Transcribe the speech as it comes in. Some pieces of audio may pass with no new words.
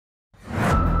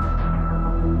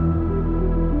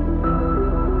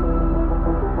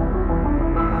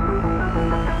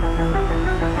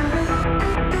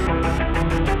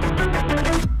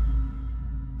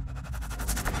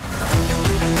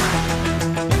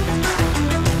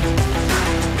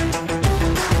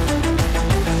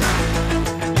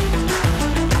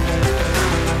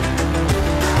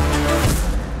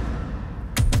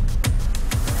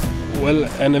Well,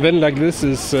 an event like this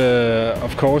is,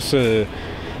 of course,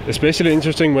 especially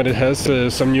interesting when it has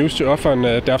some news to offer, and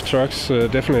DAF trucks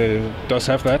definitely does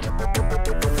have that.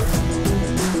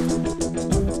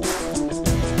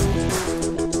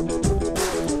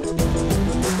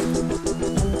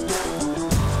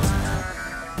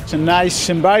 It's a nice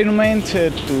environment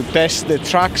to test the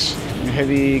trucks in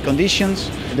heavy conditions.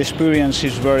 The experience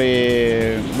is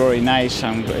very nice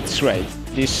and it's great.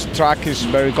 This truck is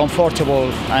very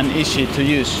comfortable and easy to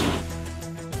use.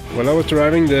 Well, I was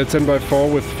driving the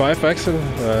 10x4 with 5-axle.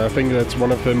 I think that's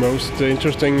one of the most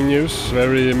interesting news.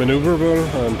 Very maneuverable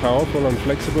and powerful and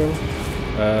flexible.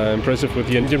 Impressive with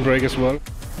the engine brake as well.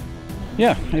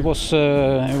 Yeah, it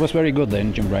was very good, the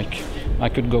engine brake. I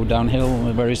could go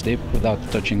downhill very steep without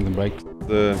touching the brake.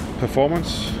 The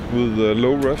performance with the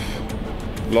low ref,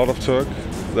 a lot of torque,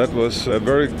 that was a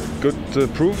very good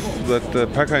proof that the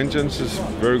Packer engines is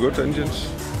very good engines.